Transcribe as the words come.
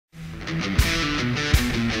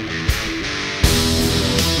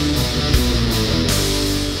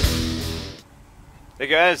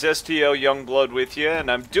guys, STL Youngblood with you,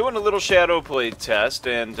 and I'm doing a little ShadowPlay test,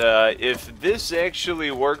 and if this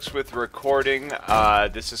actually works with recording,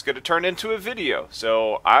 this is going to turn into a video,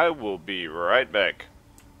 so I will be right back.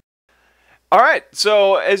 Alright,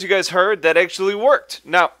 so as you guys heard, that actually worked.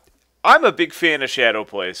 Now, I'm a big fan of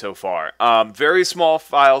ShadowPlay so far. Very small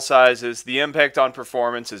file sizes, the impact on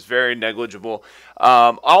performance is very negligible.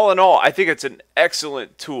 All in all, I think it's an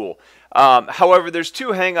excellent tool. However, there's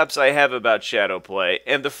two hang-ups I have about ShadowPlay,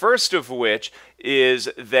 and the first of which is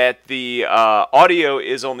that the audio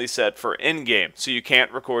is only set for in-game, so you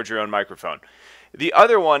can't record your own microphone. The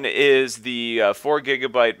other one is the 4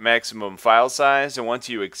 GB maximum file size, and once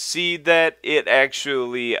you exceed that, it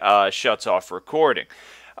actually shuts off recording.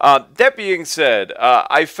 That being said,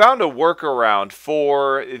 I found a workaround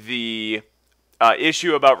for the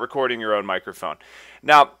issue about recording your own microphone.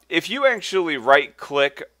 Now, if you actually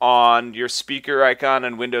right-click on your speaker icon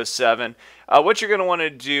in Windows 7, what you're going to want to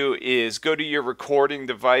do is go to your recording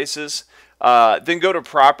devices, then go to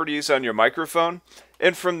Properties on your microphone,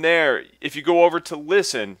 and from there, if you go over to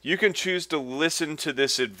Listen, you can choose to listen to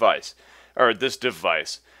this device. And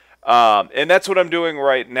that's what I'm doing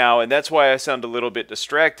right now, and that's why I sound a little bit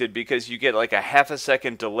distracted, because you get like a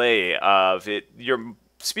half-a-second delay of your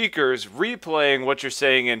speakers replaying what you're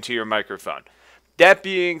saying into your microphone. That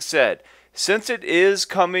being said, since it is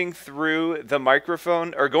coming through the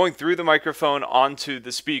microphone, or going through the microphone onto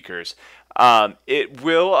the speakers, it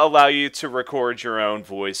will allow you to record your own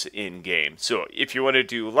voice in-game. So if you want to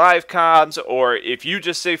do live comms, or if you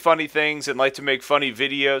just say funny things and like to make funny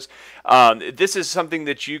videos, this is something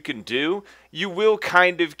that you can do. You will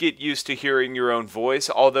kind of get used to hearing your own voice,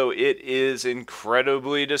 although it is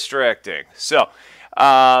incredibly distracting. So,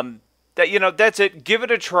 that's it. Give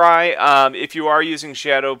it a try. If you are using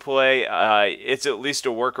ShadowPlay, it's at least a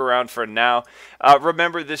workaround for now.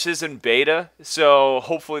 Remember, this is in beta, so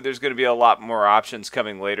hopefully there's going to be a lot more options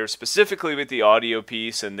coming later, specifically with the audio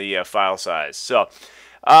piece and the file size. So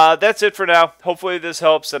that's it for now. Hopefully this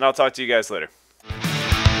helps, and I'll talk to you guys later.